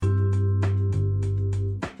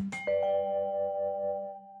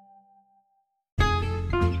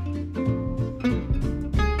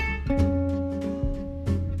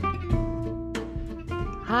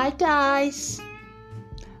guys!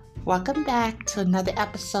 Welcome back to another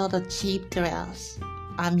episode of Cheap Thrills.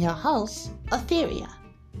 I'm your host, Etheria,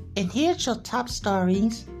 and here's your top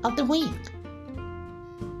stories of the week.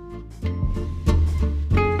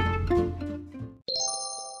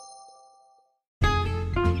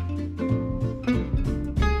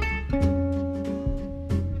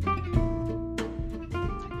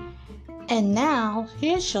 And now,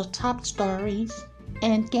 here's your top stories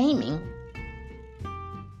in gaming.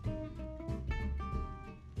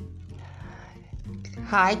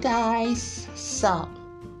 Hi guys, so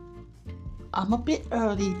I'm a bit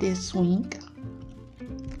early this week,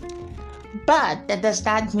 but that does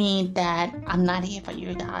not mean that I'm not here for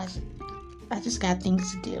you guys. I just got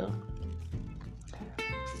things to do.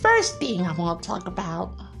 First thing I want to talk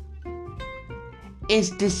about is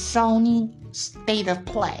the Sony State of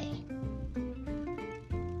Play.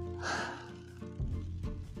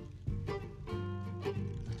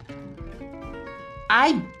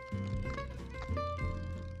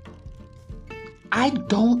 I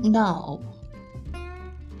don't know.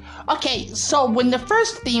 Okay, so when the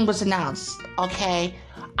first theme was announced, I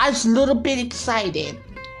was a little bit excited.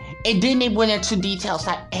 And then they went into details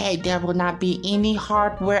like, hey, there will not be any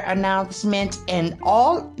hardware announcements, and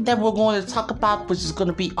all that we're going to talk about, which is going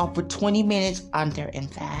to be over 20 minutes under, in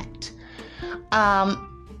fact.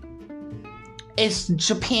 It's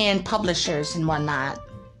Japan publishers and whatnot.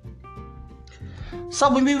 So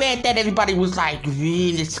when we read that, everybody was like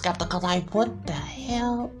really skeptical, like, what the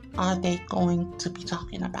hell are they going to be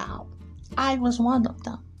talking about? I was one of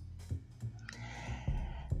them.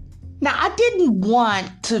 Now, I didn't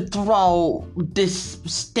want to throw this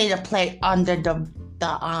State of Play under the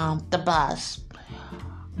bus,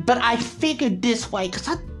 but I figured this way, because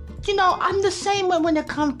I'm the same way when it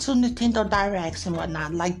comes to Nintendo Directs and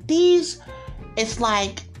whatnot. Like these, it's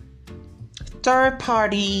like third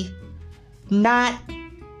party, not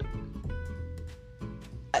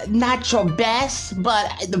your best,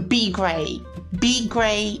 but the B grade,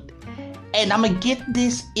 and I'm gonna get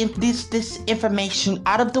this information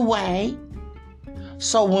out of the way,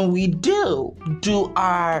 so when we do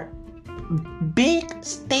our big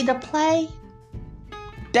State of Play,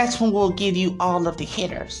 that's when we'll give you all of the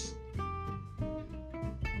hitters.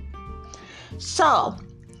 So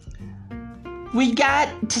we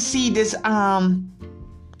got to see this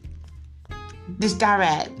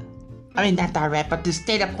direct. I mean, not direct, but the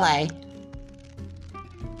State of Play.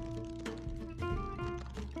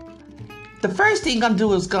 The first thing I'm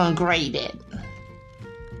doing is gonna grade it.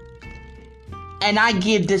 And I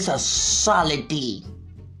give this a solid D.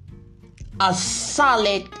 A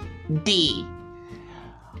solid D.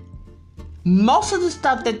 Most of the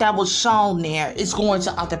stuff that was shown there is going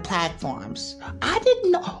to other platforms. I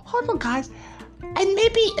didn't know. Hold on, guys. And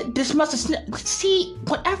maybe this must have... See,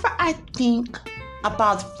 whenever I think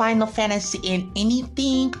about Final Fantasy in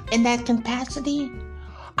anything in that capacity,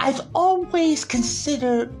 I've always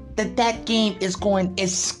considered that game is going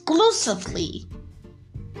exclusively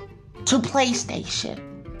to PlayStation.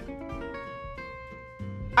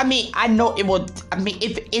 I mean, I know it would... I mean,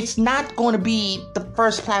 if it's not going to be the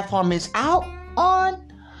first platform it's out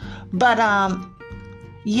on, but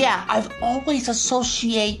yeah, I've always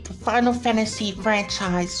associated the Final Fantasy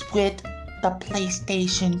franchise with the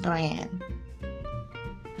PlayStation brand.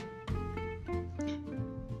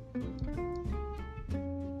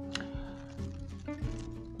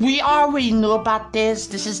 We already knew about this.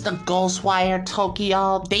 This is the Ghostwire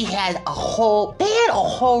Tokyo. They had a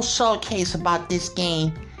whole showcase about this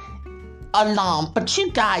game alone. But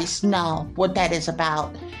you guys know what that is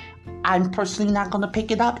about. I'm personally not going to pick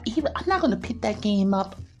it up. I'm not going to pick that game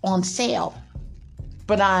up on sale.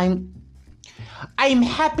 But I'm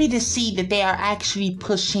happy to see that they are actually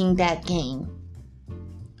pushing that game.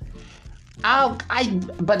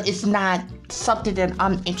 But it's not something that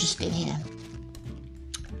I'm interested in.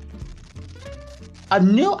 A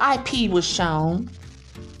new IP was shown,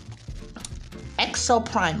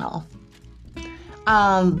 Exoprimal.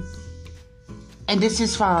 And this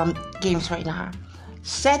is from Games Radar.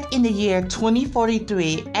 Set in the year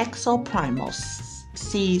 2043, Exoprimal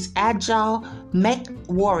sees agile mech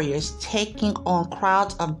warriors taking on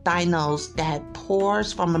crowds of dinos that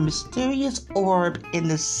pours from a mysterious orb in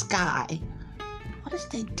the sky. What is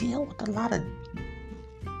they deal with a lot of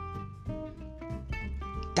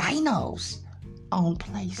dinos on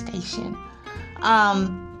PlayStation?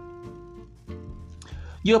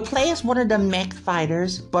 You'll play as one of the mech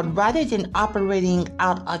fighters, but rather than operating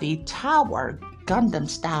out of a tower, Gundam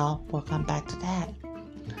style, we'll come back to that,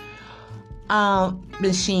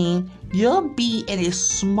 machine, you'll be in a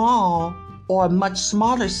small or much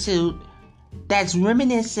smaller suit that's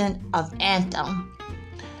reminiscent of Anthem.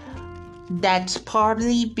 That's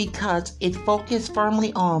partly because it focused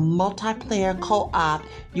firmly on multiplayer co-op.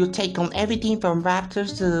 You'll take on everything from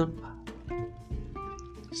raptors to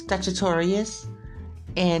Stegosaurus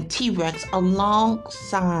and T-Rex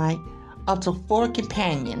alongside up to 4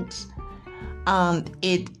 companions.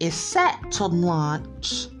 It is set to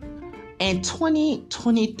launch in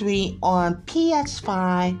 2023 on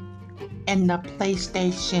PS5 and the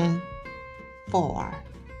PlayStation 4.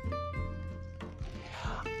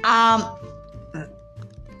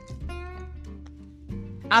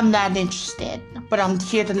 I'm not interested, but I'm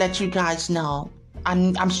here to let you guys know.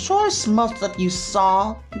 I'm sure most of you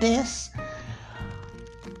saw this.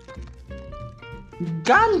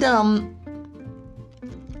 Gundam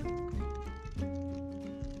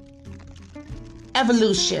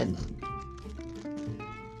Evolution.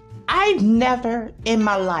 I've never in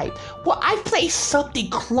my life, I played something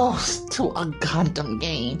close to a Gundam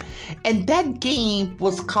game, and that game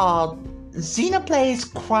was called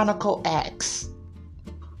Xenoblade Chronicle X.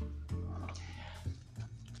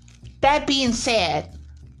 That being said,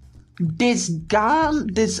 this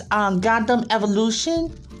Gundam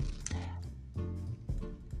Evolution,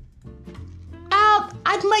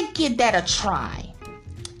 I might give that a try.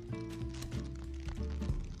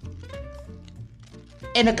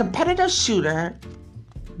 In a competitive shooter,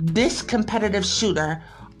 this competitive shooter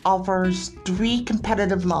offers 3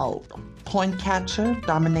 competitive modes: point capture,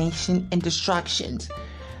 domination, and destructions.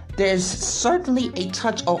 There's certainly a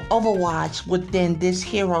touch of Overwatch within this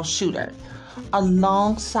hero shooter,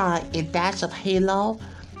 alongside a dash of Halo.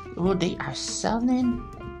 They are selling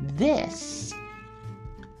this.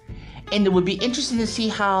 And it would be interesting to see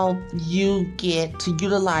how you get to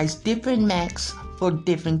utilize different mechs for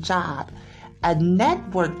different jobs. A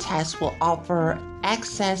network test will offer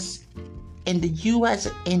access in the US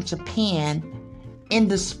and Japan in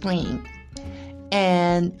the spring.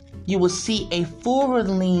 And you will see a full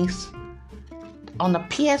release on the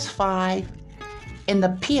PS5 and the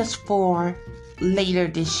PS4 later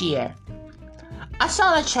this year. I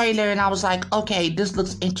saw the trailer and I was like, okay, this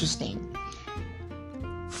looks interesting.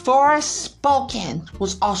 Forspoken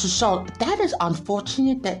was also shown. That is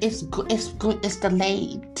unfortunate that it's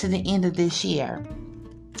delayed to the end of this year.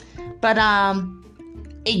 But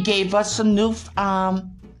it gave us some new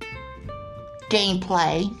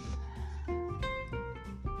gameplay.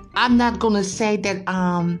 I'm not gonna say that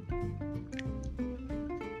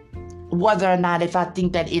whether or not if I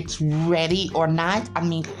think that it's ready or not. I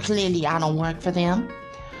mean, clearly I don't work for them.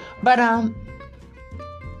 But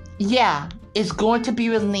yeah. It's going to be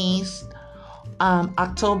released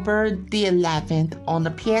October the 11th on the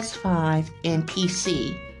PS5 and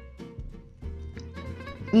PC.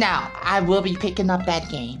 Now, I will be picking up that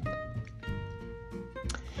game.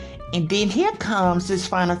 And then here comes this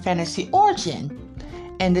Final Fantasy Origin.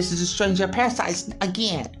 And this is a Stranger of Paradise.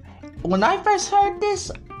 Again, when I first heard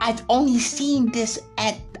this, I've only seen this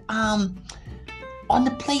at on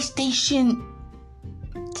the PlayStation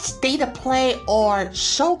State of Play or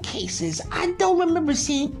showcases. I don't remember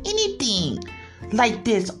seeing anything like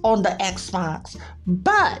this on the Xbox,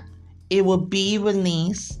 but it will be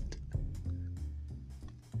released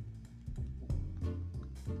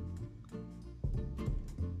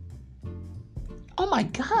oh my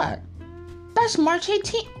god, that's March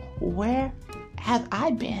 18th. Where have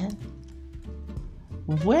I been?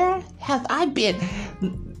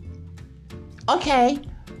 Okay,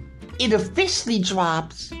 it officially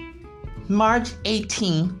drops March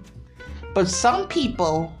 18th, but some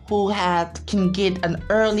people who can get an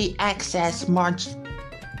early access March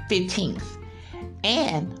 15th.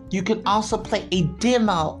 And you can also play a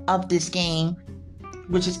demo of this game,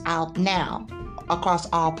 which is out now across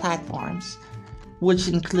all platforms, which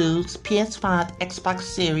includes PS5, Xbox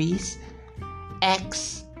Series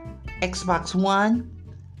X, Xbox One,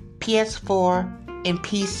 PS4, and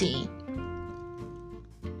PC.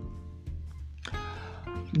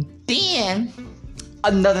 Then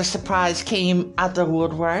another surprise came out the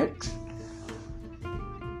woodworks.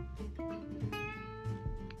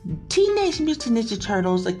 Teenage Mutant Ninja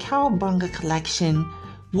Turtles: The Cowabunga Collection,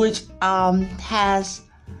 which has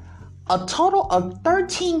a total of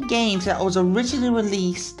 13 games that was originally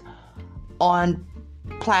released on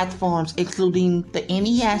platforms including the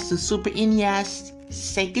NES, the Super NES,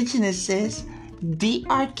 Sega Genesis, the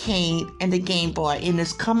Arcade, and the Game Boy, and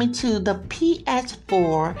is coming to the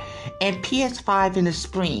PS4 and PS5 in the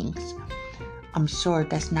springs. I'm sure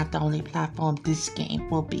that's not the only platform this game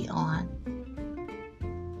will be on.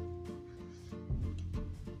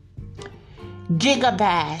 Giga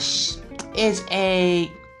Bash is a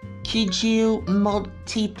Hiju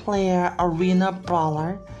multiplayer arena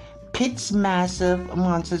brawler pits massive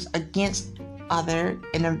monsters against other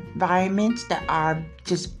in environments that are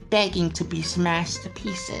just begging to be smashed to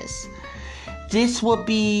pieces. This will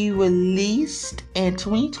be released in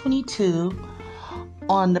 2022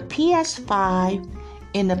 on the PS5,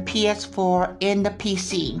 in the PS4, and the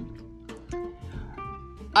PC.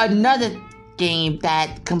 Another game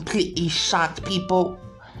that completely shocked people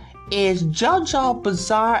is JoJo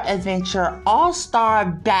Bizarre Adventure All-Star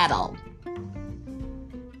Battle.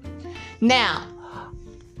 Now,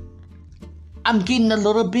 I'm getting a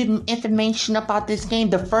little bit of information about this game.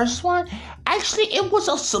 The first one, actually, it was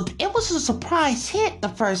a surprise hit the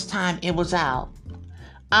first time it was out.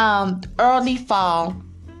 Early fall,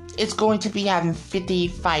 it's going to be having 50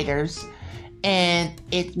 fighters, and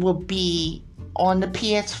it will be on the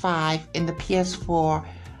PS5 and the PS4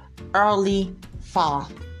 early fall.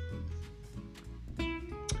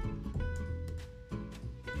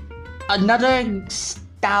 Another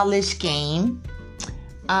stylish game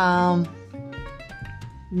that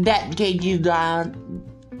gave you the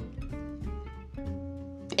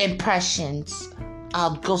impressions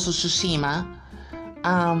of Ghost of Tsushima.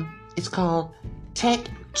 It's called Tech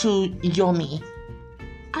to Yomi.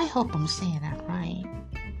 I hope I'm saying that right.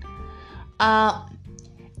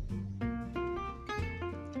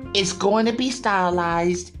 It's going to be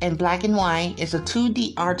stylized in black and white. It's a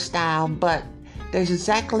 2D art style, but there's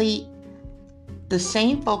exactly the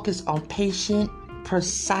same focus on patient,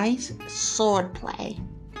 precise swordplay.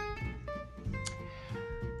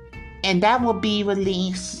 And that will be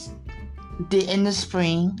released in the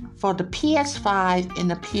spring for the PS5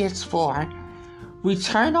 and the PS4.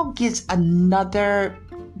 Returnal gets another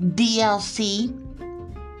DLC.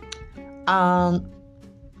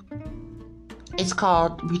 It's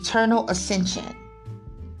called Returnal Ascension.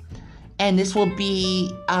 And this will be,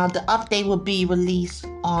 the update will be released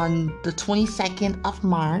on the 22nd of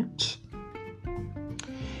March.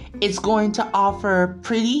 It's going to offer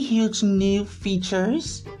pretty huge new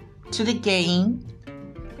features to the game.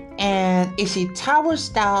 And it's a tower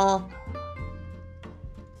style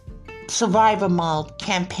survivor mode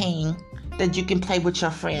campaign that you can play with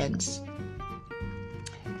your friends.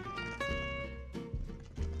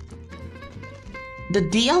 The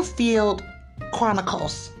DL-Field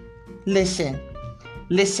Chronicles. Listen.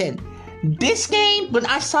 This game, when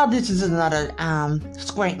I saw this is another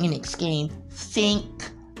Square Enix game,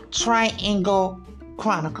 think Triangle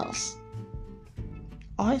Chronicles.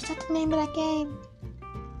 Oh, is that the name of that game?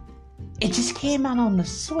 It just came out on the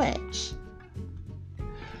Switch.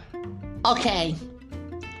 Okay.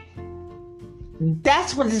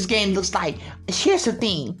 That's what this game looks like. Here's the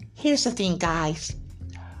thing, guys.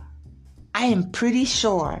 I am pretty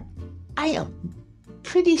sure that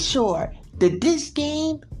this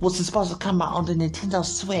game was supposed to come out on the Nintendo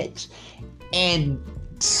Switch, and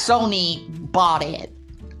Sony bought it.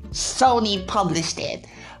 Sony published it.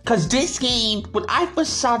 Because this game, when I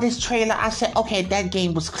first saw this trailer, I said, okay, that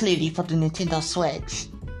game was clearly for the Nintendo Switch.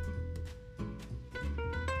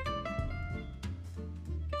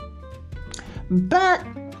 But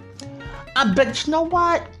you know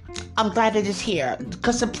what? I'm glad it is here.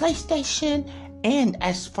 Because the PlayStation and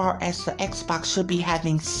as far as the Xbox should be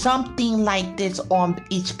having something like this on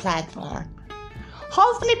each platform.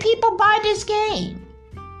 Hopefully people buy this game.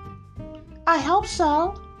 I hope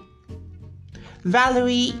so.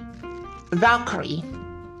 Valkyrie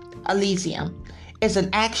Elysium is an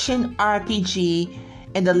action RPG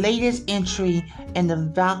and the latest entry in the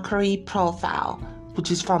Valkyrie profile, which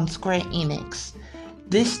is from Square Enix.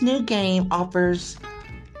 This new game offers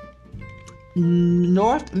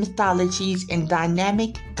Norse mythologies and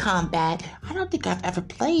dynamic combat. I don't think I've ever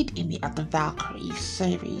played any of the Valkyrie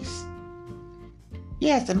series.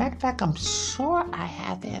 Yeah, as a matter of fact, I'm sure I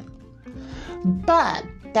haven't. But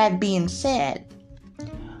that being said,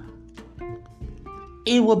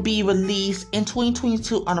 it will be released in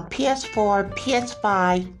 2022 on a PS4,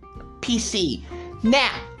 PS5, PC.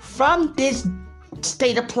 Now, from this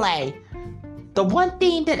state of play, the one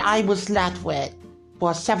thing that I was left with,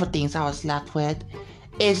 well, several things I was left with,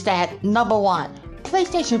 is that number one,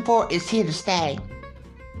 PlayStation 4 is here to stay.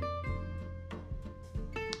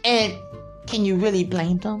 And can you really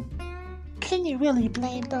blame them?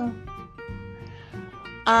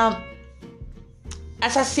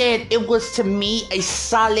 As I said, it was to me a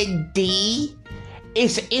solid D.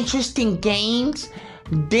 It's interesting games.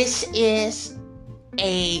 This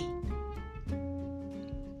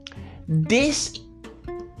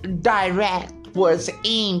direct was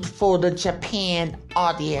aimed for the Japan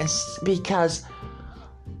audience because,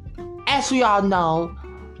 as we all know,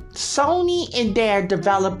 Sony and their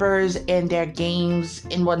developers and their games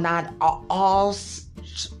and whatnot are all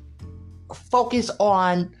focused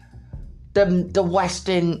on the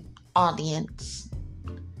Western audience.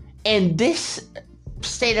 And this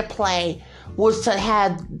state of play was to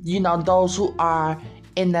have, those who are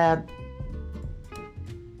in the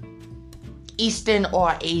Eastern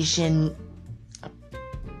or Asian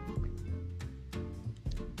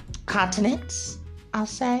continents, I'll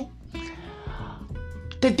say,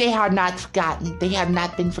 that they are not forgotten. They have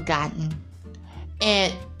not been forgotten.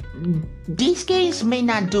 And these games may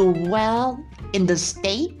not do well in the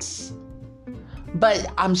States, but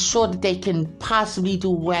I'm sure that they can possibly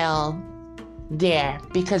do well there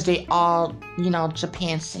because they all,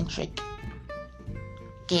 Japan-centric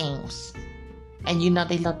games. And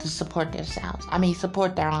they love to support themselves.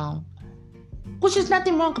 Support their own. Which is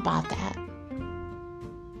nothing wrong about that.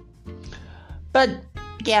 But,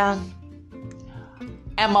 yeah.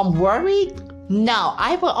 Am I worried? No,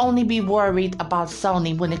 I will only be worried about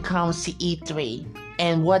Sony when it comes to E3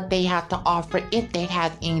 and what they have to offer, if they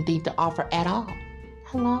have anything to offer at all.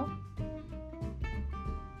 Hello?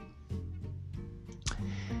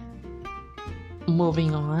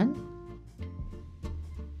 Moving on.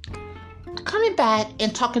 Coming back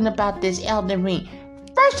and talking about this Elden Ring.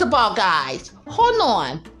 First of all, guys, hold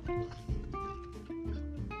on.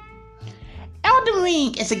 Elden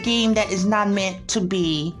Ring is a game that is not meant to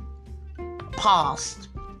be paused.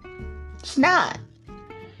 It's not.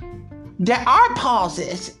 There are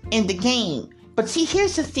pauses in the game. But see,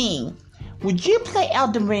 here's the thing. Would you play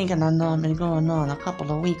Elden Ring? And I know I've been going on a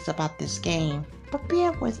couple of weeks about this game. But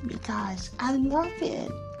bear with me, guys. I love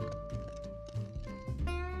it.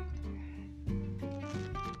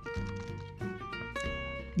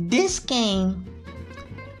 This game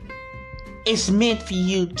is meant for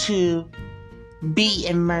you to be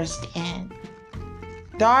immersed in.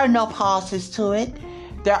 There are no pauses to it.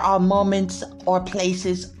 There are moments or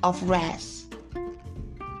places of rest.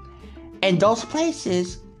 And those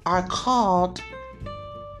places are called...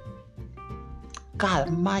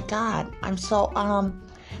 I'm so,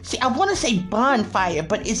 see, I want to say bonfire,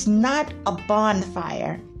 but it's not a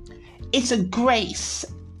bonfire. It's a grace.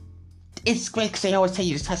 It's great because they always tell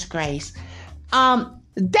you to touch grace.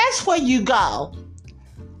 That's where you go.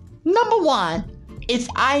 Number one,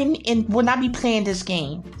 when I be playing this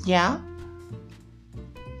game, yeah,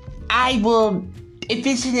 I will, if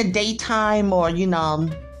it's in the daytime or,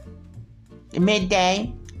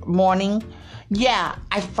 midday, morning, yeah,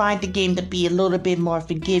 I find the game to be a little bit more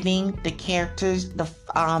forgiving. The characters,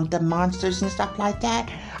 the monsters and stuff like that.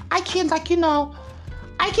 I can, I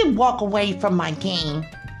can walk away from my game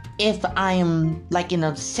if I am, in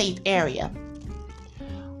a safe area.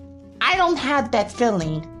 I don't have that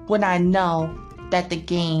feeling when I know that the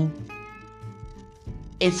game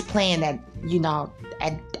is playing at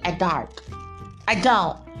dark. I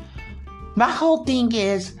don't. My whole thing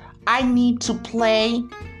is I need to play.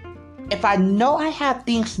 If I know I have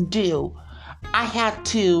things to do, I have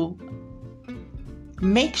to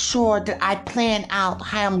make sure that I plan out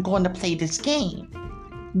how I'm going to play this game.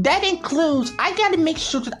 That includes, I got to make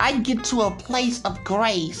sure that I get to a place of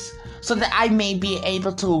grace so that I may be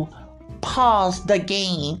able to pause the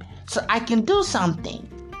game so I can do something.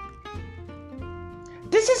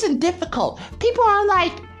 This isn't difficult. People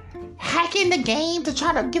are hacking the game to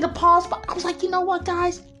try to get a pause, but I was like, you know what,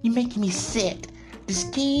 guys? You're making me sick. This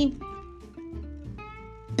game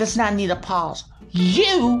does not need a pause.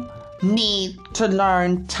 You need to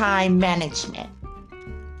learn time management.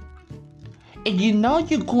 If you know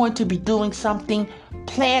you're going to be doing something,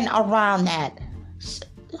 plan around that.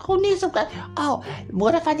 Who needs a... Oh,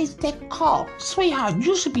 what if I need to take a call? Sweetheart,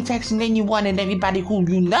 you should be texting anyone and everybody who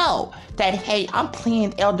you know that, hey, I'm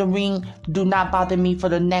playing Elden Ring. Do not bother me for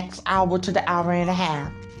the next hour to the hour and a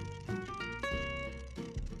half.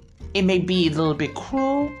 It may be a little bit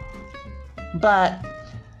cruel, but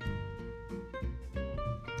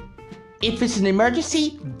if it's an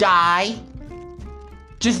emergency, die.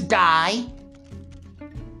 Just die.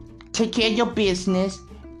 Take care of your business.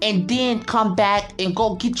 And then come back and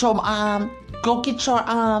go get your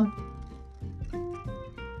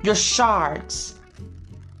shards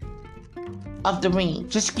of the ring.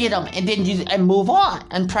 Just get them and then and move on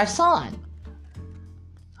and press on.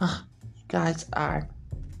 You guys are.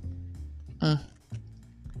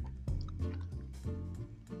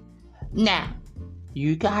 Now,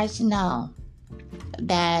 you guys know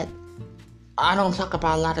that I don't talk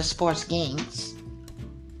about a lot of sports games,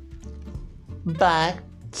 but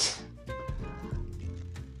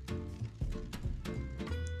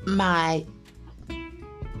my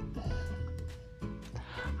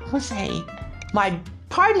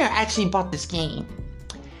partner actually bought this game.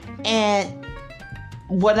 And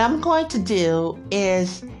what I'm going to do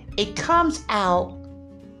is it comes out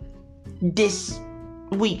this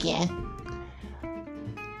weekend.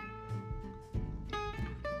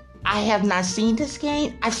 I have not seen this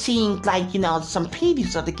game. I've seen some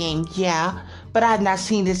previews of the game, yeah, but I've not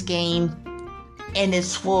seen this game in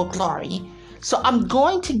its full glory. So I'm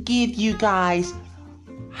going to give you guys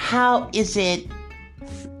how is it,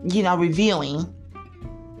 reviewing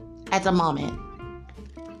at the moment.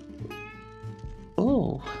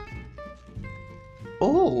 Ooh.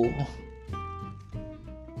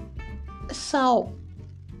 So,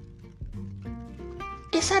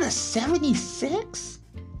 it's at a 76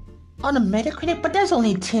 on a Metacritic, but there's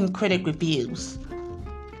only 10 critic reviews.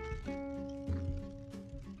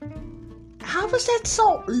 How was that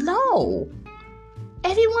so low?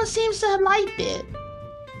 Everyone seems to have liked it.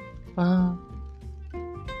 Well,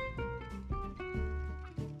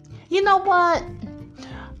 you know what?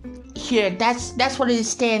 Here, that's what it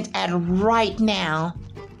stands at right now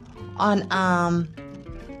on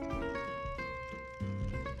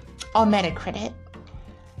Metacritic.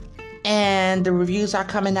 And the reviews are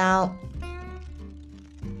coming out.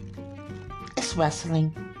 It's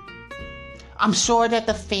wrestling. I'm sure that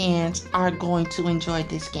the fans are going to enjoy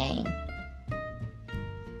this game.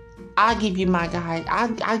 I'll give you my guys.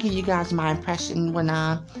 I'll give you guys my impression when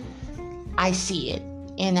I see it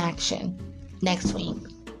in action next week.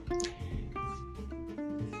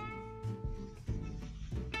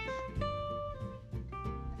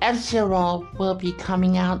 F-Zero will be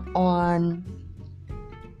coming out on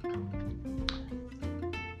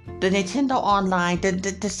the Nintendo Online,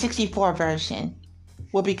 the 64 version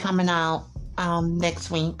will be coming out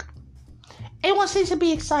next week. Everyone seems to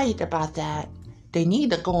be excited about that. They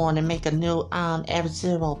need to go on and make a new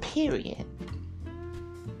F-Zero period.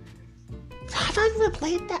 Have I even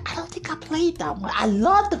played that? I don't think I played that one. I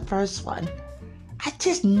love the first one. I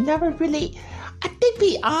just never really... I think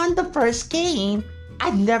beyond the first game,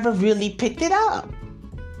 I never really picked it up.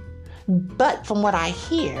 But from what I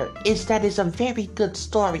hear, is that it's a very good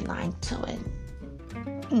storyline to it.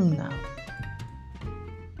 No.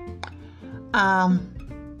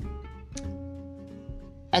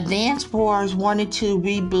 Advance Wars 1 and 2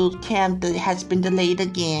 reboot camp that has been delayed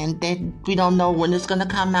again. That we don't know when it's gonna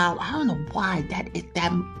come out. I don't know why that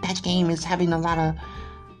game is having a lot of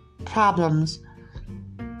problems.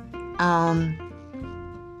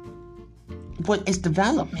 What is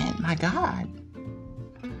development? My God.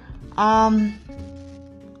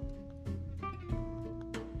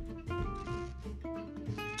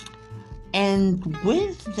 And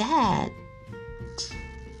with that,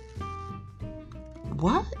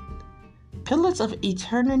 what? Pillars of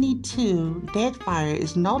Eternity 2 Deadfire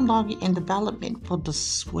is no longer in development for the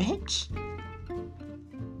Switch?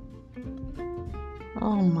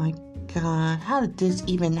 Oh my God, how did this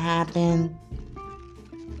even happen?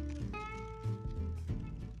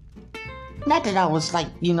 Not that I was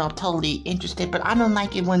totally interested, but I don't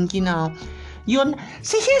like it when, you're...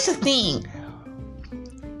 See, here's the thing.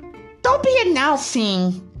 Don't be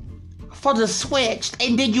announcing for the Switch,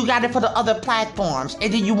 and then you got it for the other platforms,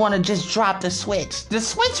 and then you want to just drop the Switch. The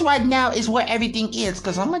Switch right now is where everything is,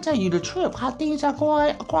 because I'm going to tell you the truth. How things are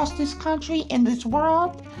going across this country and this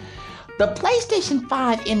world. The PlayStation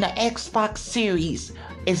 5 and the Xbox Series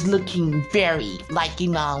is looking very,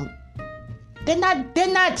 they're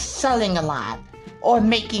not selling a lot or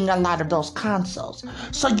making a lot of those consoles.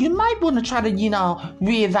 So you might want to try to,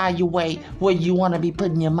 reevaluate where you want to be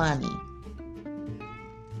putting your money.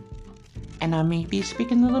 And I may be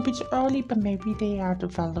speaking a little bit early, but maybe they are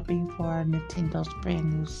developing for Nintendo's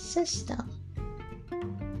brand new system.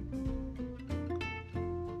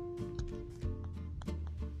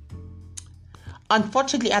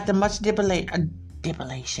 Unfortunately, after much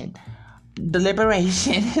deliberation,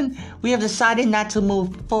 we have decided not to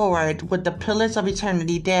move forward with the Pillars of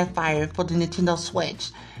Eternity Deadfire for the Nintendo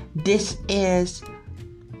Switch. This is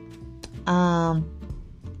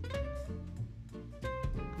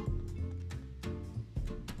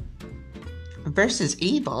versus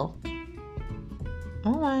Evil.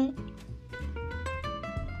 Alright.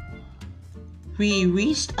 We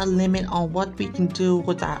reached a limit on what we can do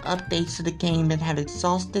with our updates to the game and have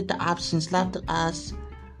exhausted the options left to us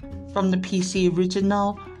from the PC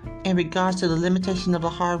original in regards to the limitation of the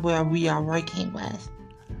hardware we are working with.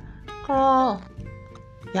 Girl,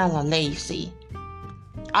 y'all are lazy.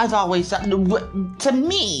 I've always, to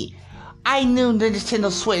me, I knew the Nintendo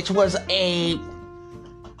Switch was a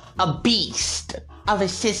beast of a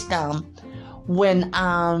system when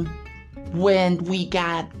we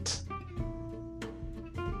got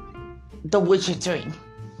The Witcher 3.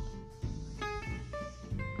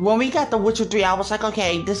 When we got The Witcher 3, I was like,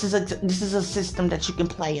 okay, this is a system that you can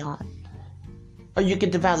play on. Or you can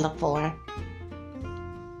develop for. I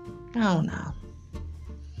don't know.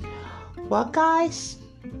 Well, guys,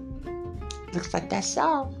 looks like that's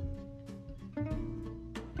all.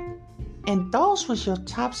 And those was your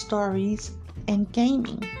top stories in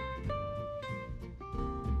gaming.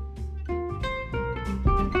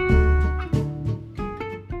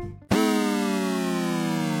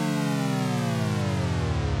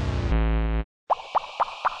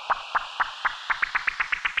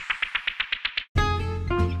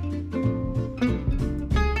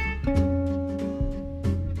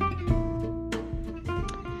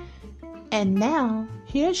 And now,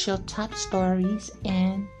 here's your top stories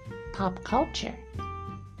in pop culture.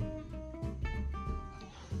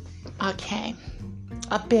 Okay,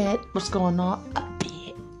 a bit. What's going on? A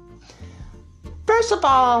bit. First of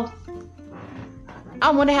all, I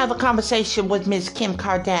want to have a conversation with Miss Kim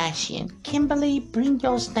Kardashian. Kimberly, bring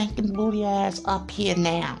your stinking booty ass up here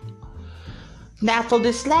now. Now, for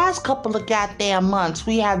this last couple of goddamn months,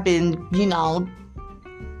 we have been,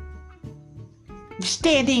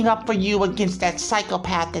 standing up for you against that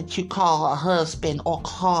psychopath that you call a husband or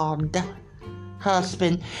called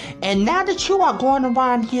husband. And now that you are going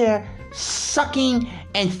around here sucking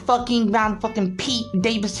and fucking around fucking Pete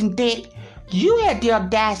Davidson dick, you had the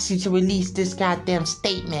audacity to release this goddamn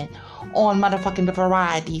statement on motherfucking the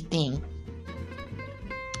Variety thing.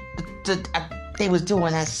 They was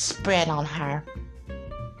doing a spread on her.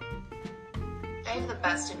 I have the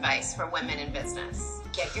best advice for women in business.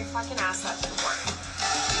 Get your fucking ass up and work.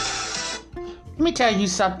 Let me tell you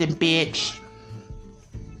something, bitch.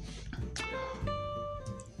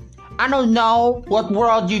 I don't know what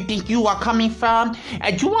world you think you are coming from.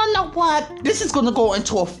 And you wanna know what? This is gonna go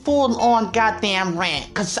into a full-on goddamn rant.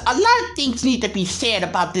 Because a lot of things need to be said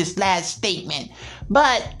about this last statement.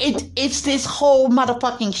 But it's this whole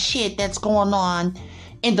motherfucking shit that's going on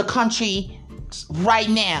in the country right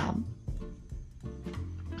now.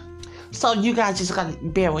 So you guys just gotta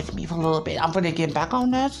bear with me for a little bit. I'm gonna get back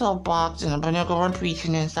on that soapbox and I'm gonna go on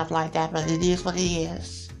preaching and stuff like that, but it is what it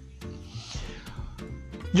is.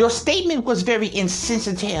 Your statement was very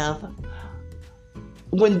insensitive.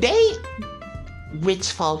 When they,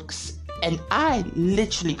 rich folks, and I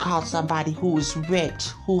literally call somebody who is rich,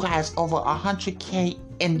 who has over 100K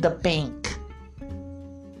in the bank.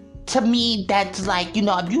 To me, that's like,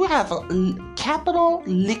 if you have a capital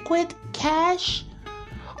liquid cash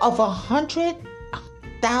of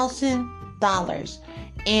 $100,000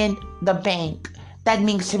 in the bank, that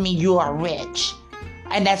means to me you are rich.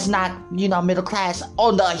 And that's not, middle class.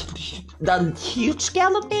 On the huge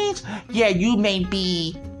scale of things, yeah, you may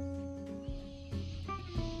be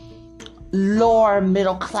lower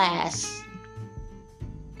middle class.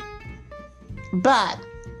 But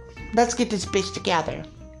let's get this bitch together.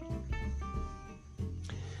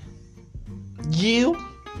 You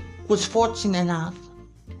was fortunate enough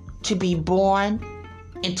to be born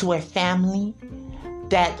into a family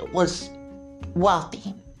that was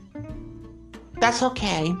wealthy. That's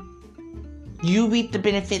okay. You reap the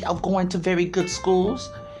benefit of going to very good schools,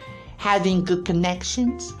 having good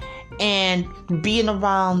connections, and being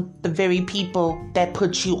around the very people that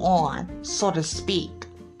put you on, so to speak.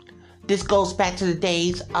 This goes back to the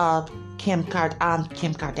days of Kim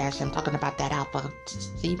Kardashian. I'm talking about that alpha.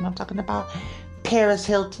 See what I'm talking about? Paris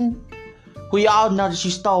Hilton. We all know that she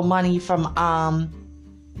stole money from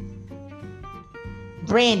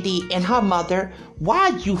Brandy and her mother. Why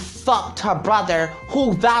you fucked her brother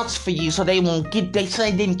who vouched for you so they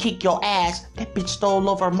say they didn't kick your ass. That bitch stole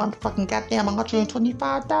over a motherfucking goddamn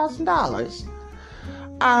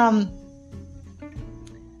 $125,000.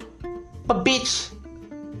 But bitch,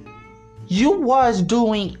 you was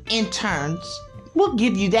doing interns. We'll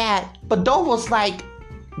give you that. But those was like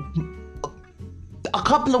a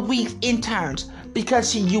couple of weeks interns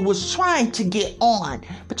because you was trying to get on,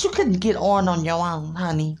 but you couldn't get on your own,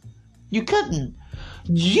 honey. You couldn't.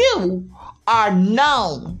 You are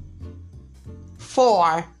known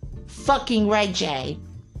for fucking Ray J.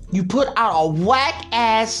 You put out a whack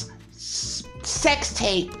ass sex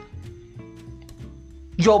tape.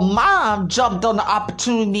 Your mom jumped on the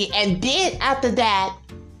opportunity, and then after that,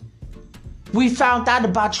 we found out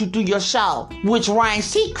about you through your show, which Ryan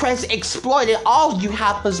Seacrest exploited all you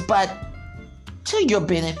hoppers, but to your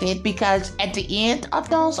benefit, because at the end of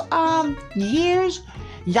those years,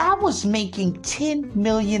 y'all was making $10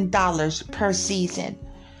 million per season.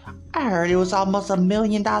 I heard it was almost $1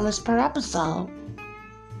 million per episode.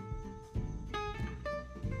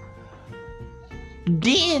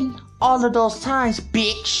 Then, all of those times,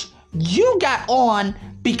 bitch, You got on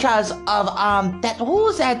because of that. Who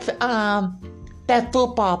was that? That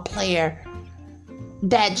football player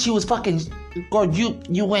that she was fucking. Girl,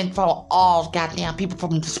 you went for all goddamn people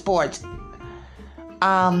from the sports.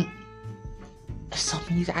 So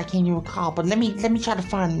many I can't even recall. But let me try to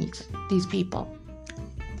find these people.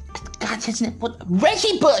 God, his name, what?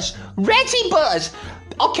 Reggie Bush.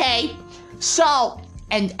 Okay, so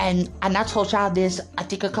and I told y'all this I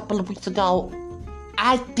think a couple of weeks ago.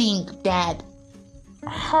 I think that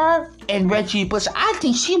her and Reggie Bush, I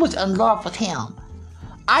think she was in love with him.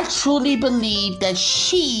 I truly believe that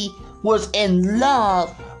she was in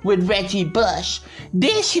love with Reggie Bush.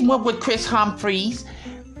 Then she went with Chris Humphries,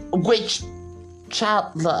 which,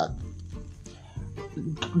 child, look,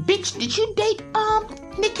 bitch, did you date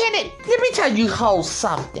Nick Cannon? Let me tell you whole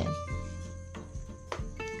something.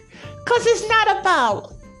 Cause it's not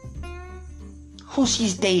about who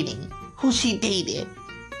she's dating, who she dated.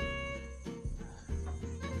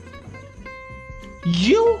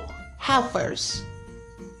 You heifers,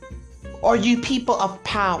 or you people of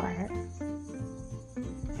power,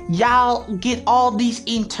 y'all get all these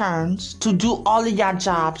interns to do all of y'all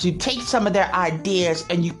jobs. You take some of their ideas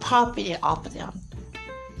and you profit off of them.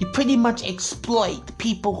 You pretty much exploit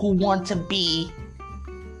people who want to be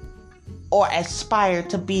or aspire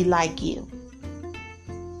to be like you.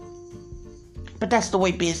 But that's the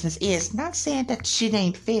way business is. Not saying that shit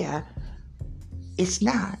ain't fair. It's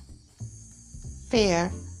not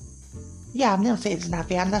fair. Yeah, I'm never saying it's not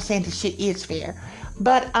fair. I'm not saying this shit is fair.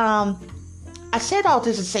 But I said all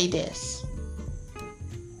this to say this.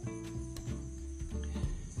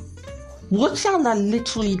 What y'all are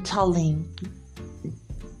literally telling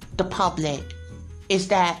the public is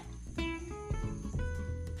that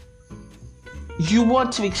you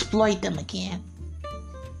want to exploit them again.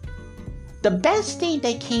 The best thing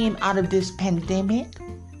that came out of this pandemic,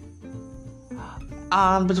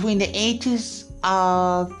 between the ages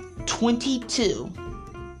of 22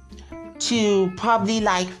 to probably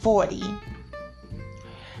like 40,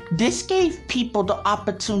 this gave people the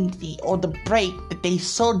opportunity or the break that they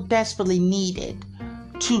so desperately needed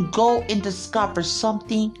to go and discover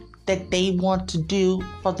something that they want to do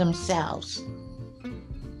for themselves.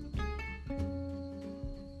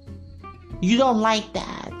 You don't like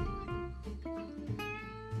that.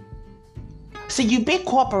 So you big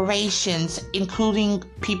corporations, including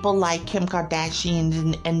people like Kim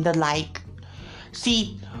Kardashian and the like,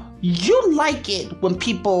 see, you like it when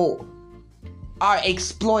people are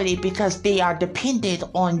exploited because they are dependent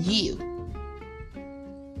on you.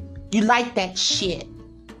 You like that shit.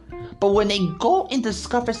 But when they go and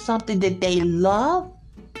discover something that they love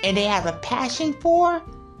and they have a passion for,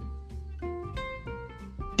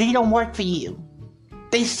 they don't work for you.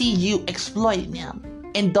 They see you exploiting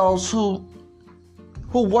them. And those who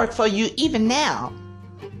work for you even now.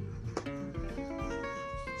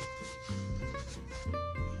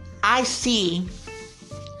 I see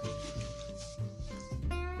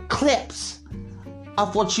clips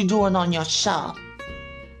of what you're doing on your show.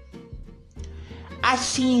 I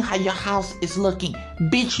see how your house is looking.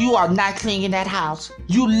 Bitch, you are not cleaning that house.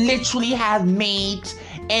 You literally have maids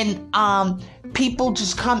and people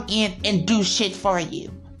just come in and do shit for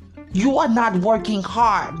you. You are not working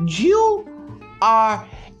hard. You are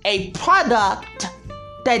a product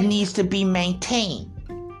that needs to be maintained.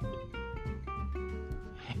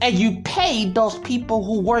 And you pay those people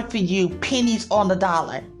who work for you pennies on the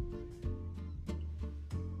dollar.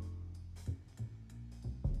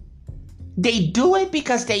 They do it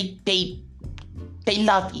because they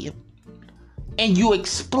love you. And you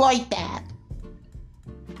exploit that.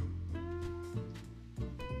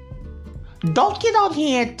 Don't get on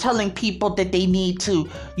here telling people that they need to,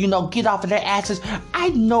 get off of their asses. I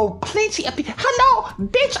know plenty of people. Hello,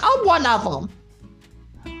 bitch, I'm one of them.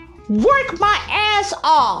 Work my ass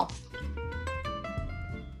off.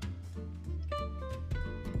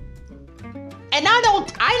 And I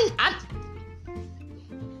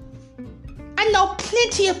know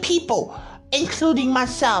plenty of people, including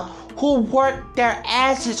myself, who work their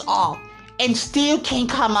asses off and still can't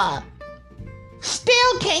come up.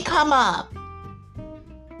 Still can't come up.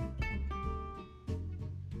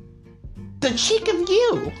 The cheek of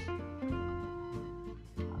you.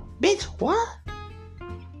 Bitch, what?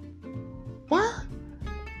 What?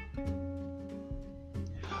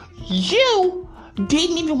 You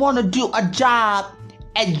didn't even want to do a job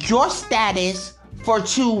at your status for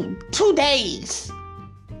two days.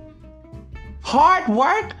 Hard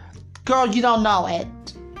work? Girl, you don't know it.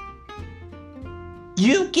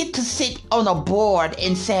 You get to sit on a board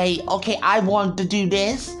and say, okay, I want to do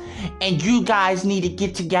this. and you guys need to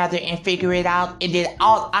get together and figure it out, and then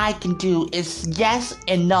all I can do is yes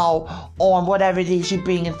and no on whatever it is you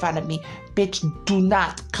bring in front of me. Bitch, do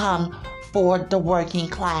not come for the working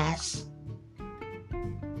class.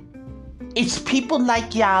 It's people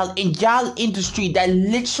like y'all in y'all industry that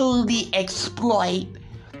literally exploit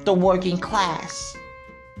the working class.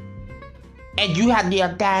 And you have the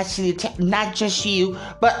audacity to, not just you,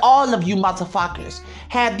 but all of you motherfuckers,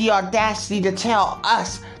 have the audacity to tell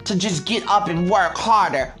us to just get up and work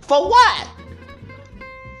harder. For what?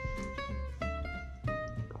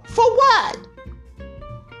 For what?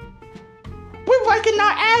 We're working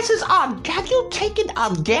our asses off. Have you taken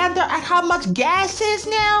a gander at how much gas is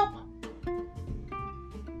now?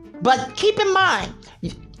 But keep in mind,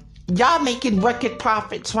 y'all making record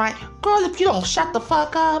profits, right? Girl, if you don't shut the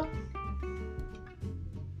fuck up.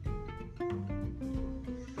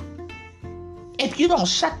 If you don't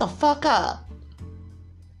shut the fuck up.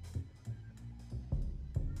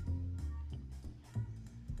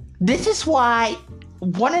 This is why,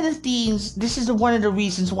 one of the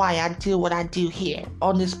reasons why I do what I do here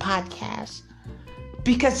on this podcast.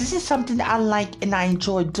 Because this is something that I like and I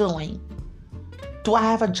enjoy doing. Do I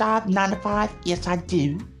have a job 9 to 5? Yes, I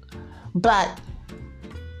do. But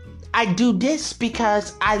I do this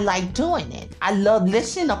because I like doing it. I love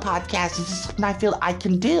listening to podcasts. This is something I feel I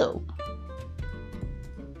can do.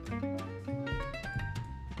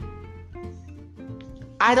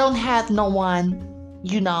 I don't have no one,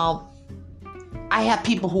 I have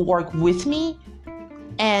people who work with me,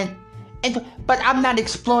 but I'm not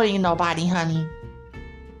exploiting nobody, honey.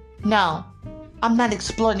 No, I'm not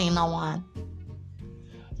exploiting no one.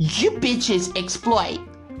 You bitches exploit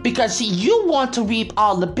because, see, you want to reap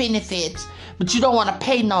all the benefits, but you don't want to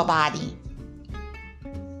pay nobody.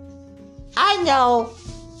 I know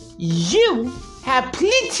you have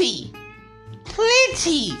plenty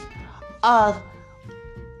of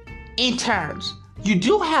interns. You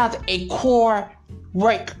do have a core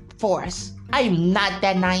workforce. I am not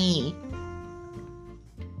that naive.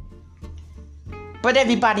 But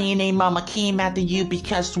everybody and their mama came after you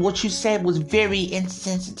because what you said was very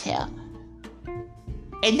insensitive.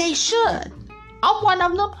 And they should. I'm one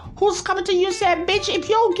of them who's coming to you and said, bitch, if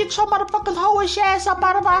you don't get your motherfucking hoish ass up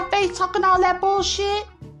out of our face talking all that bullshit.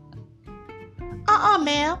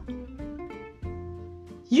 Man.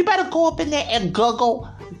 You better go up in there and guggle.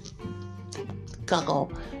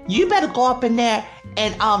 You better go up in there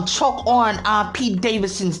and choke on Pete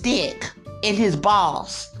Davidson's dick in his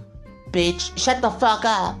balls. Bitch, shut the fuck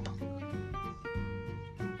up.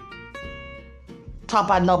 Talk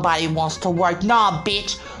about nobody wants to work. Nah,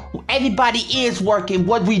 bitch. Everybody is working.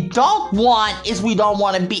 What we don't want is we don't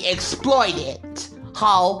want to be exploited.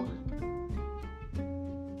 Ho.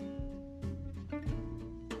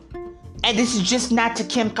 And this is just not to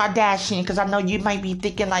Kim Kardashian, because I know you might be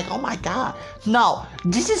thinking like, oh my God. No,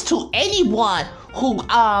 this is to anyone who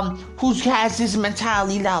has this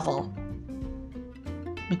mentality level.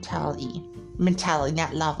 Mentality,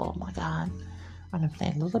 not level. Oh my God. I've been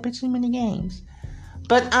playing little bit too many games.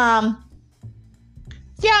 But, yeah,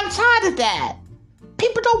 I'm tired of that.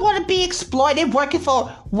 People don't want to be exploited,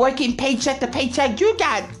 working paycheck to paycheck. You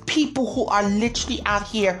got people who are literally out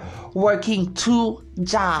here working 2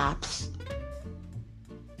 jobs.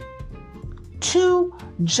 2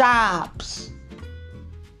 jobs.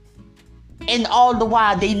 And all the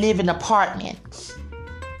while they live in apartments.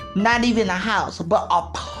 Not even a house, but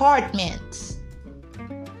apartments.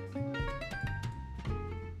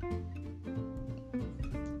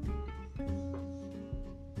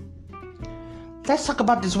 Let's talk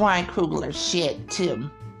about this Ryan Coogler shit too.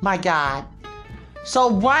 My God.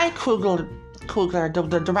 So Ryan Coogler,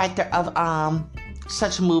 the director of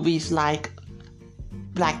such movies like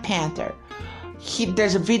Black Panther,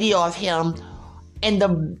 there's a video of him in the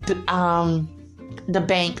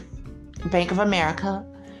Bank of America,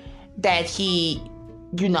 that he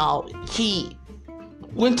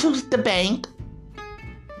went to the bank.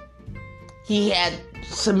 He had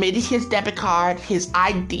submitted his debit card, his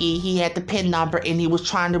ID, he had the PIN number, and he was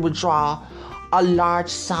trying to withdraw a large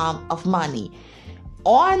sum of money.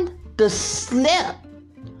 On the slip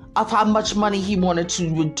of how much money he wanted to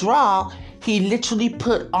withdraw, he literally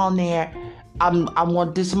put on there, I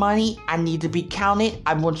want this money, I need to be counted,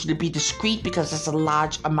 I want you to be discreet because it's a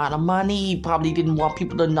large amount of money. He probably didn't want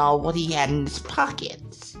people to know what he had in his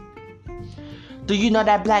pockets. Do you know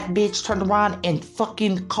that black bitch turned around and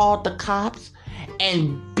fucking called the cops?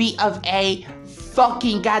 And B of A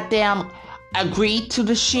fucking goddamn agreed to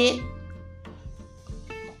the shit?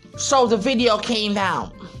 So the video came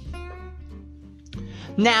out.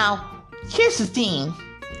 Now, here's the thing.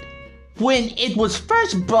 when it was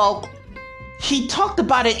first broke, he talked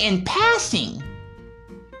about it in passing.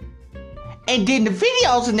 And then the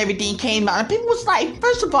videos and everything came out, and people was like,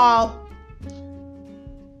 first of all,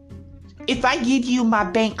 if I give you my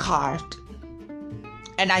bank card,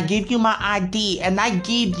 and I give you my ID, and I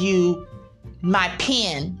give you my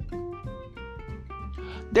PIN,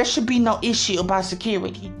 there should be no issue about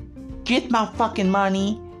security. Get my fucking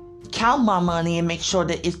money, count my money, and make sure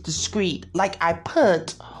that it's discreet, like I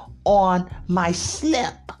put on my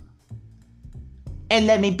slip, and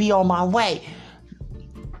let me be on my way.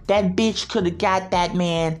 That bitch could have got that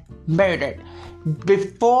man murdered.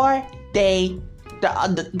 Before there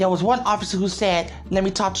was one officer who said, let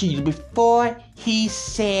me talk to you. Before he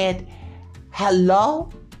said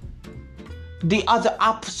hello, the other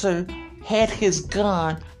officer had his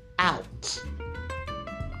gun out.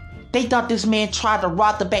 They thought this man tried to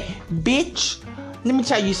rob the bank. Bitch, let me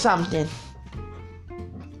tell you something.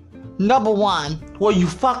 Number one, where you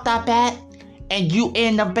fucked up at and you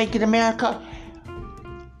in the Bank of America,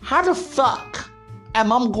 how the fuck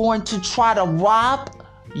am I going to try to rob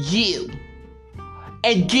you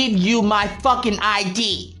and give you my fucking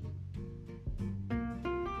ID?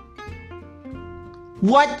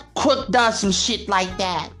 What crook does some shit like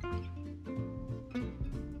that?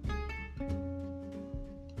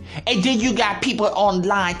 And then you got people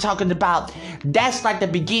online talking about that's like the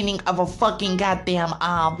beginning of a fucking goddamn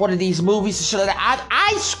one of these movies and shit like that.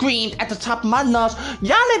 I screamed at the top of my lungs,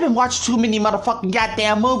 y'all haven't watched too many motherfucking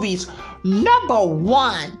goddamn movies. Number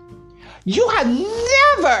one, you have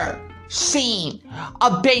never seen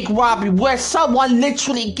a bank robbery where someone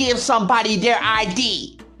literally gives somebody their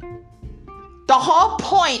ID. The whole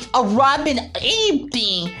point of robbing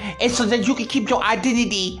anything is so that you can keep your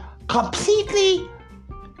identity completely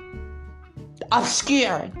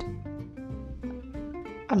obscured.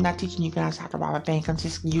 I'm not teaching you guys how to rob a bank. I'm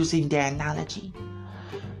just using their analogy.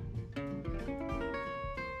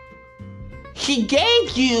 He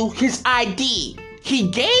gave you his ID. He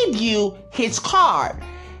gave you his card.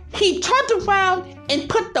 He turned around and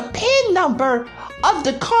put the PIN number of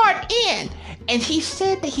the card in. And he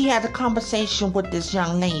said that he had a conversation with this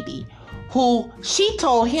young lady who she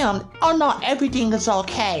told him, oh no, everything is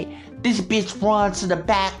okay. This bitch runs to the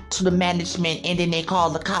back to the management and then they call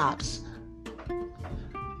the cops.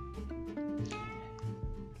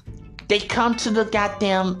 They come to the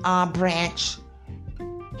goddamn branch,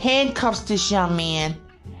 handcuffs this young man,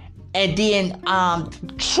 and then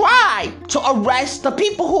try to arrest the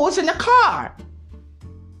people who was in the car.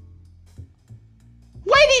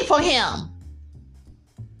 Waiting for him.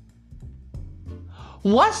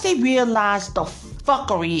 Once they realized the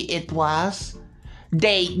fuckery it was,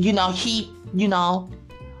 they,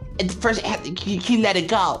 at first he let it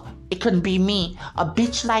go. It couldn't be me. A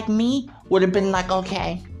bitch like me would have been like,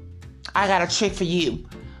 okay, I got a trick for you.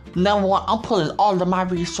 Number one, I'm pulling all of my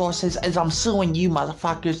resources as I'm suing you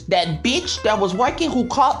motherfuckers. That bitch that was working who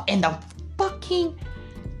called in the fucking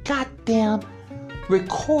goddamn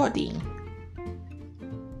recording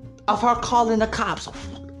of her calling the cops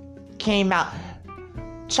came out.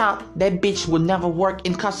 Child, that bitch will never work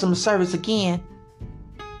in customer service again.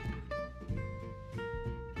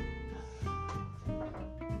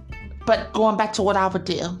 But going back to what I would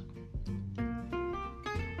do,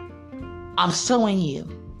 I'm suing you.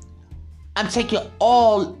 I'm taking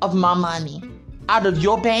all of my money out of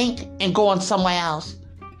your bank and going somewhere else.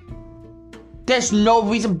 There's no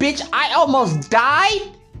reason, bitch. I almost died.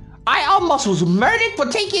 I almost was murdered for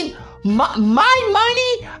taking my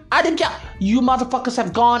money out of your... You motherfuckers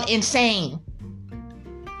have gone insane.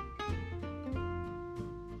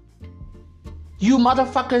 You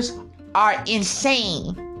motherfuckers are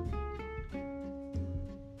insane.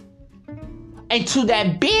 And to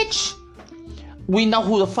that bitch, we know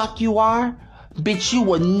who the fuck you are. Bitch, you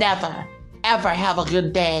will never, ever have a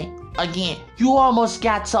good day again. You almost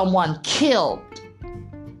got someone killed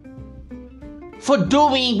for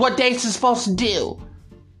doing what they're supposed to do.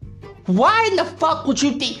 Why in the fuck would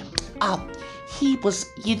you think... he was,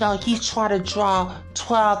 he tried to draw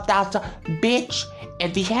 $12,000. Bitch,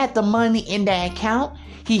 if he had the money in the account,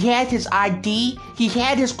 he had his ID, he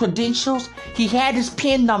had his credentials, he had his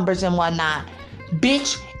PIN numbers and whatnot.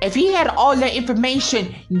 Bitch, if he had all that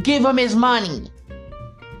information, give him his money.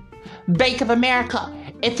 Bank of America,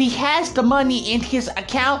 if he has the money in his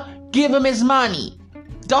account, give him his money.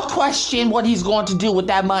 Don't question what he's going to do with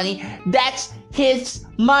that money. That's his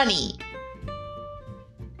money.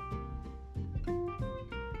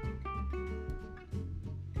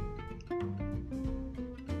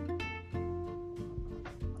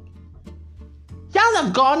 Y'all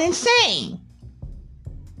have gone insane.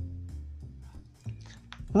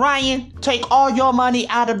 Ryan, take all your money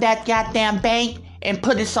out of that goddamn bank and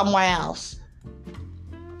put it somewhere else.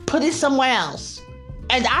 Put it somewhere else.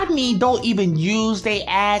 And I mean, don't even use their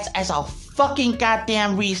ads as a fucking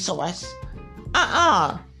goddamn resource.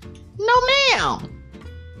 No, ma'am.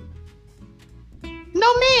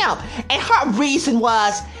 No, ma'am. And her reason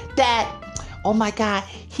was that, oh my God,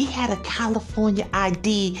 he had a California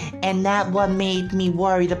ID and that one made me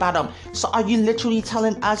worried about him. So are you literally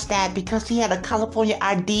telling us that because he had a California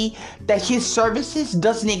ID that his services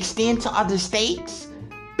doesn't extend to other states?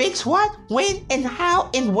 Bitch, what? When and how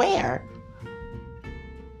and where?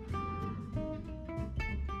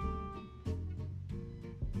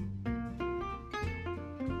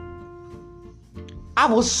 I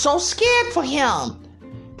was so scared for him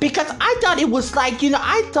because I thought it was like,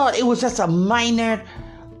 I thought it was just a minor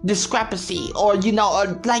discrepancy or,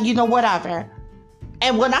 whatever.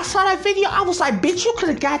 And when I saw that video, I was like, bitch, you could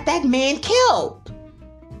have got that man killed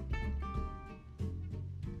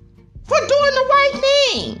for doing the right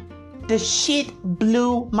thing. The shit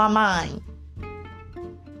blew my mind.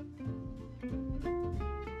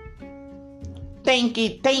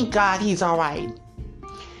 Thank God he's all right.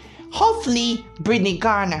 Hopefully, Brittany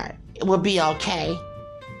Garner will be okay.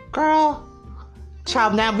 Girl,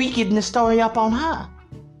 child, now we getting the story up on her.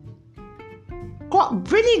 Girl,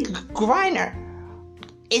 Brittany Griner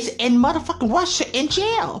is in motherfucking Russia in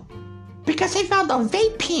jail because they found a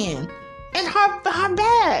vape pen in her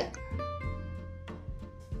bag.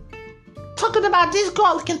 Talking about this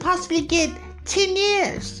girl can possibly get 10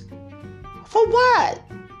 years. For what?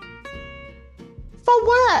 For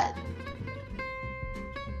what?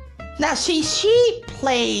 Now, she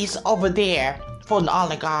plays over there for an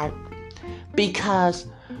oligarch because,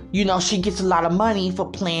 she gets a lot of money for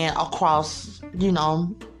playing across,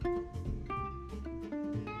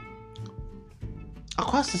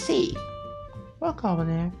 across the sea. Look over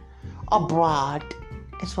there. Abroad,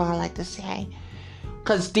 is what I like to say.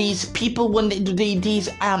 Because these people, when these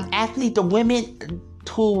athletes, the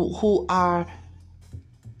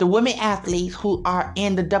women athletes who are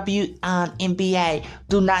in the WNBA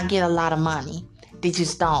do not get a lot of money. They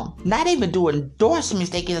just don't. Not even do endorsements,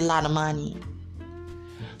 they get a lot of money.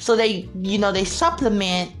 So they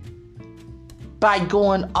supplement by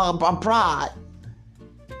going abroad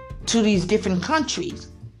to these different countries.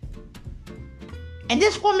 And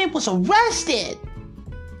this woman was arrested.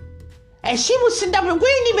 And she was sitting there, we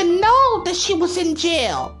didn't even know that she was in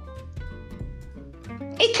jail.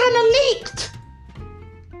 It kind of leaked.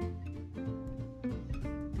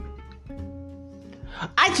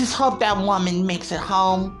 I just hope that woman makes it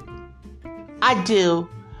home. I do.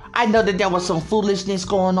 I know that there was some foolishness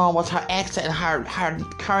going on with her ex and her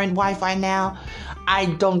current wife right now. I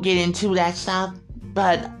don't get into that stuff,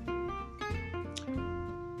 but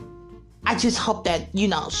I just hope that,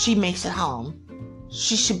 she makes it home.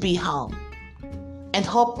 She should be home. And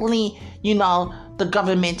hopefully, the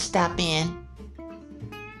government step in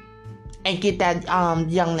and get that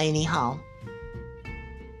young lady home.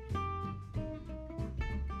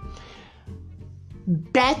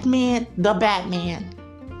 Batman, the Batman.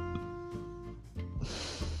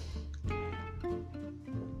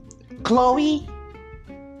 Zoe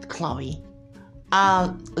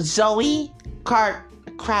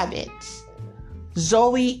Kravitz.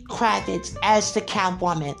 Zoe Kravitz as the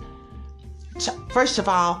Catwoman. First of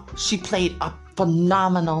all, she played a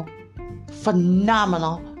phenomenal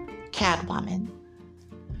Catwoman.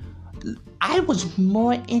 I was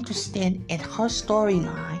more interested in her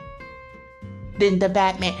storyline than the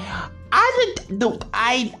Batman.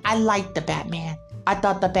 I liked the Batman. I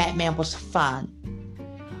thought the Batman was fun.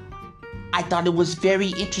 I thought it was very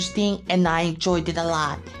interesting and I enjoyed it a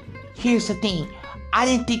lot. Here's the thing. I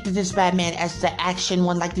didn't think that this Batman as the action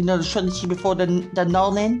one, like the trilogy before the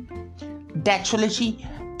Nolan, that trilogy,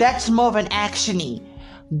 that's more of an action-y.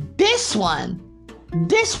 This one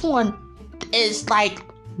is like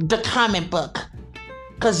the comic book.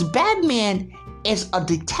 Because Batman is a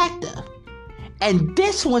detective. And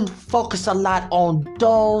this one focused a lot on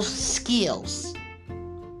those skills.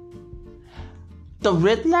 The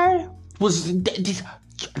Riddler was... Did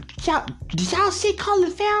y'all see Colin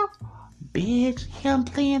Farrell? Bitch, him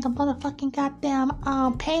playing the motherfucking goddamn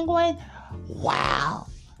penguin? Wow.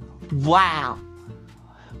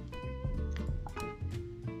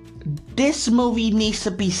 This movie needs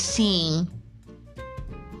to be seen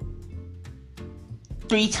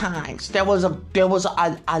 3 times. There was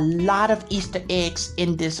a lot of Easter eggs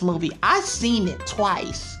in this movie. I've seen it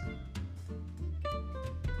twice.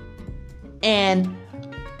 And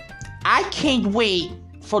I can't wait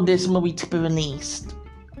for this movie to be released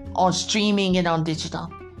on streaming and on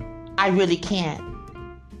digital. I really can't.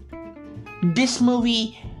 This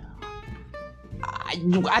movie,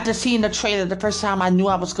 after seeing the trailer the first time, I knew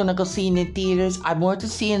I was gonna go see it in theaters. I wanted to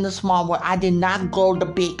see it in the small one. I did not go the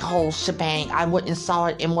big whole shebang. I went and saw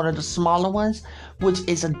it in one of the smaller ones, which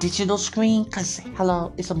is a digital screen. Cause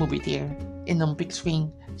hello, it's a movie theater in the big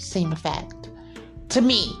screen, same effect. To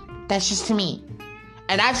me, that's just to me.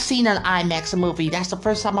 And I've seen an IMAX movie. That's the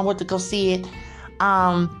first time I went to go see it.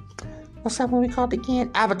 What's that movie called again?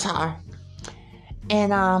 Avatar.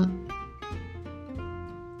 And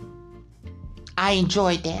I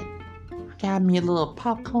enjoyed that. Got me a little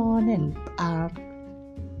popcorn and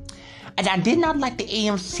I did not like the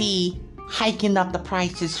AMC hiking up the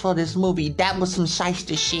prices for this movie. That was some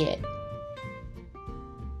shyster shit.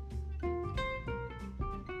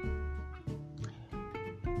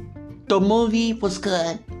 The movie was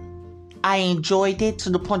good. I enjoyed it to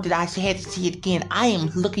the point that I had to see it again. I am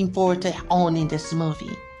looking forward to owning this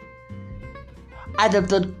movie. Out of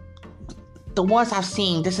the ones I've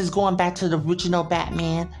seen, this is going back to the original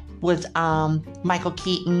Batman with Michael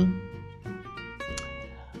Keaton.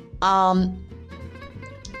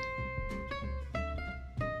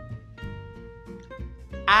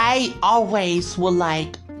 I always will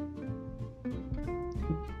like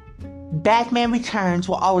Batman Returns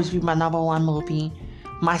will always be my number one movie.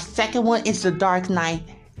 My second one is The Dark Knight.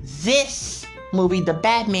 This movie, The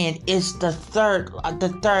Batman, is the third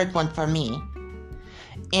one for me.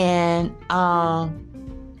 And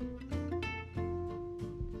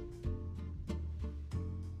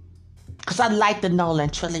because I like the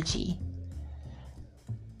Nolan trilogy.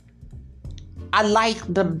 I like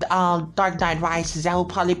the Dark Knight Rises. That will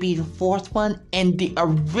probably be the fourth one. And the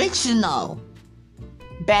original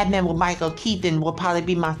Batman with Michael Keaton will probably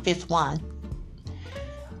be my fifth one.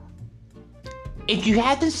 If you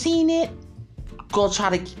haven't seen it, go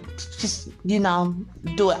try to just,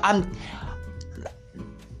 do it.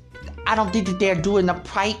 I don't think that they're doing the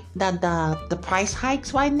price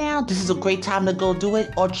hikes right now. This is a great time to go do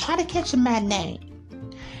it, or try to catch a matinee.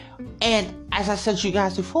 And as I said to you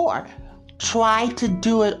guys before, try to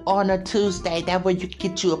do it on a Tuesday. That way you can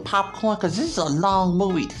get you a popcorn, because this is a long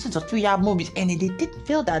movie. This is a 3-hour movie, and it didn't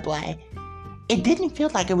feel that way. It didn't feel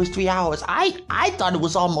like it was 3 hours. I thought it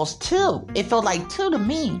was almost 2. It felt like 2 to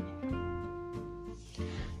me.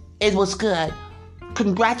 It was good.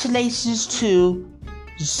 Congratulations to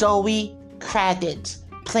Zoe Kravitz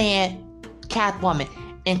playing Catwoman.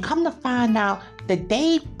 And come to find out that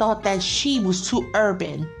they thought that she was too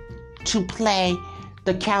urban to play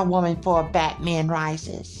the Catwoman for Batman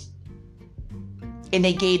Rises. And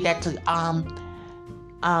they gave that to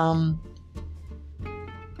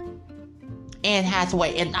Anne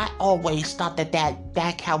Hathaway. And I always thought that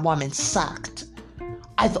Catwoman sucked.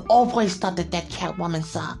 I've always thought that Catwoman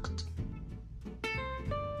sucked.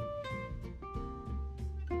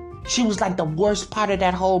 She was like the worst part of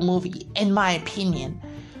that whole movie, in my opinion.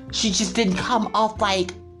 She just didn't come off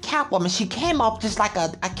like Catwoman. She came off just like a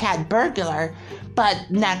cat burglar, but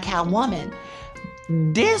not Catwoman.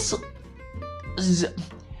 And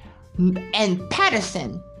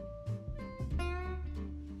Pattinson,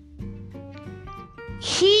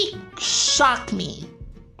 he shocked me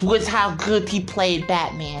with how good he played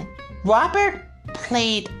Batman. Robert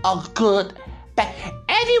played a good Batman.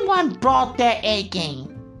 Everyone brought their A game.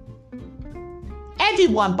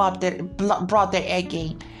 Everyone brought their A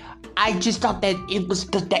game. I just thought that it was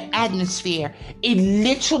the atmosphere. It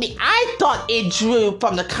literally, I thought it drew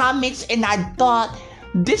from the comics, and I thought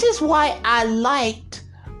this is why I liked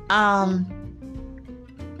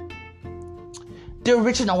the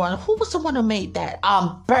original one. Who was the one who made that?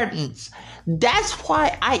 Burton's. That's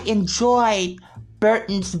why I enjoyed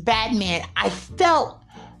Burton's Batman. I felt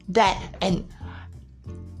that, and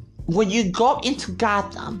when you go into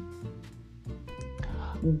Gotham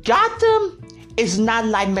is not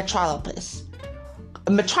like Metropolis.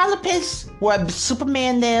 Metropolis, where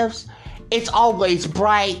Superman lives, it's always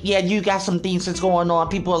bright. Yeah, you got some things that's going on.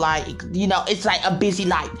 People are like, it's like a busy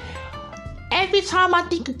life. Every time I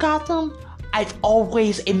think of Gotham, I've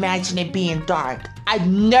always imagined it being dark. I've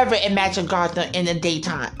never imagined Gotham in the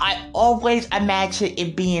daytime. I always imagined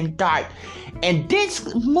it being dark. And this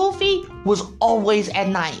movie was always at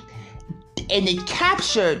night. And it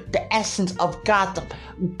captured the essence of Gotham.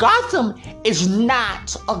 Gotham is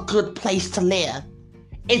not a good place to live.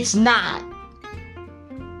 It's not.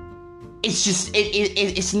 It's just,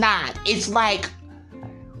 it's not. It's like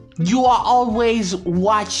you are always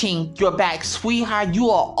watching your back, sweetheart. You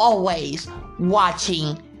are always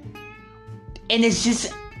watching. And it's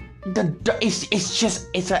just,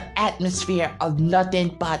 it's an atmosphere of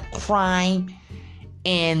nothing but crime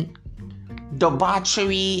and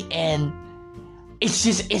debauchery and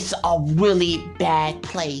it's a really bad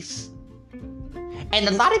place. And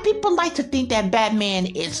a lot of people like to think that Batman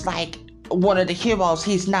is like one of the heroes.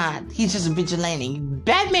 He's not. He's just a vigilante.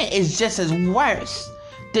 Batman is just as worse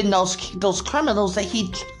than those criminals that he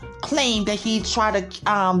claimed that he tried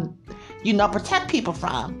to protect people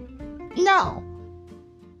from. No,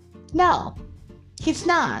 he's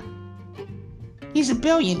not. He's a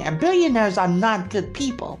billionaire. Billionaires are not good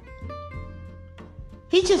people.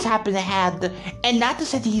 He just happened to have and not to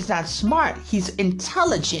say that he's not smart, he's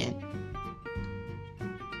intelligent.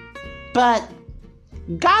 But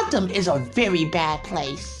Gotham is a very bad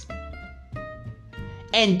place.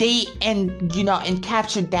 And they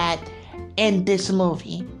captured that in this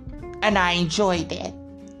movie. And I enjoyed it.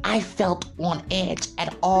 I felt on edge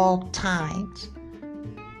at all times.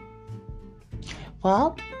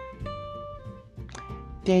 Well,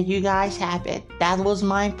 there you guys have it. That was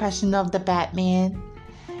my impression of the Batman.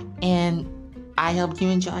 And I hope you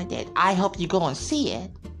enjoyed it. I hope you go and see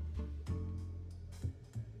it.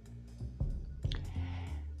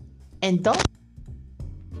 And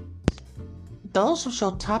those are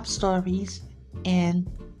your top stories in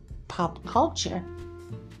pop culture.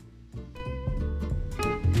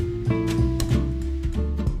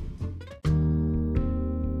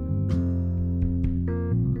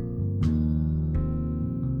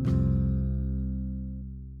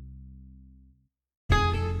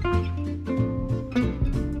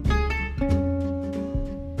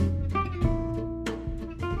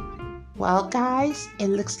 Well, guys, it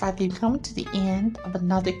looks like we've come to the end of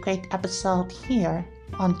another great episode here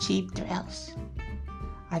on Cheap Thrills.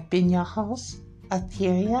 I've been your host,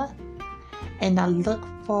 Etheria, and I look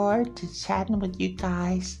forward to chatting with you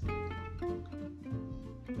guys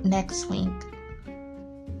next week.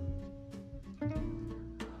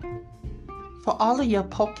 For all of your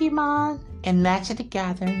Pokemon and Magic the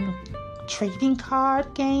Gathering trading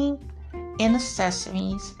card game and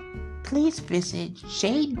accessories, please visit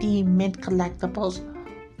JD Mint Collectibles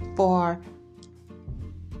for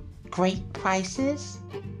great prices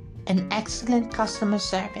and excellent customer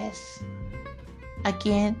service.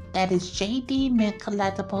 Again, that is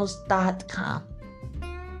jdmintcollectibles.com.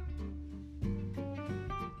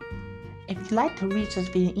 If you'd like to reach us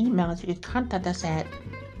via email, you can contact us at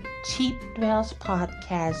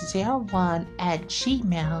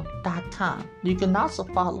cheapthrillspodcast01@gmail.com. You can also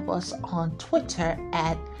follow us on Twitter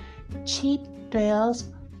at Cheap Thrills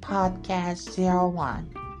Podcast 01.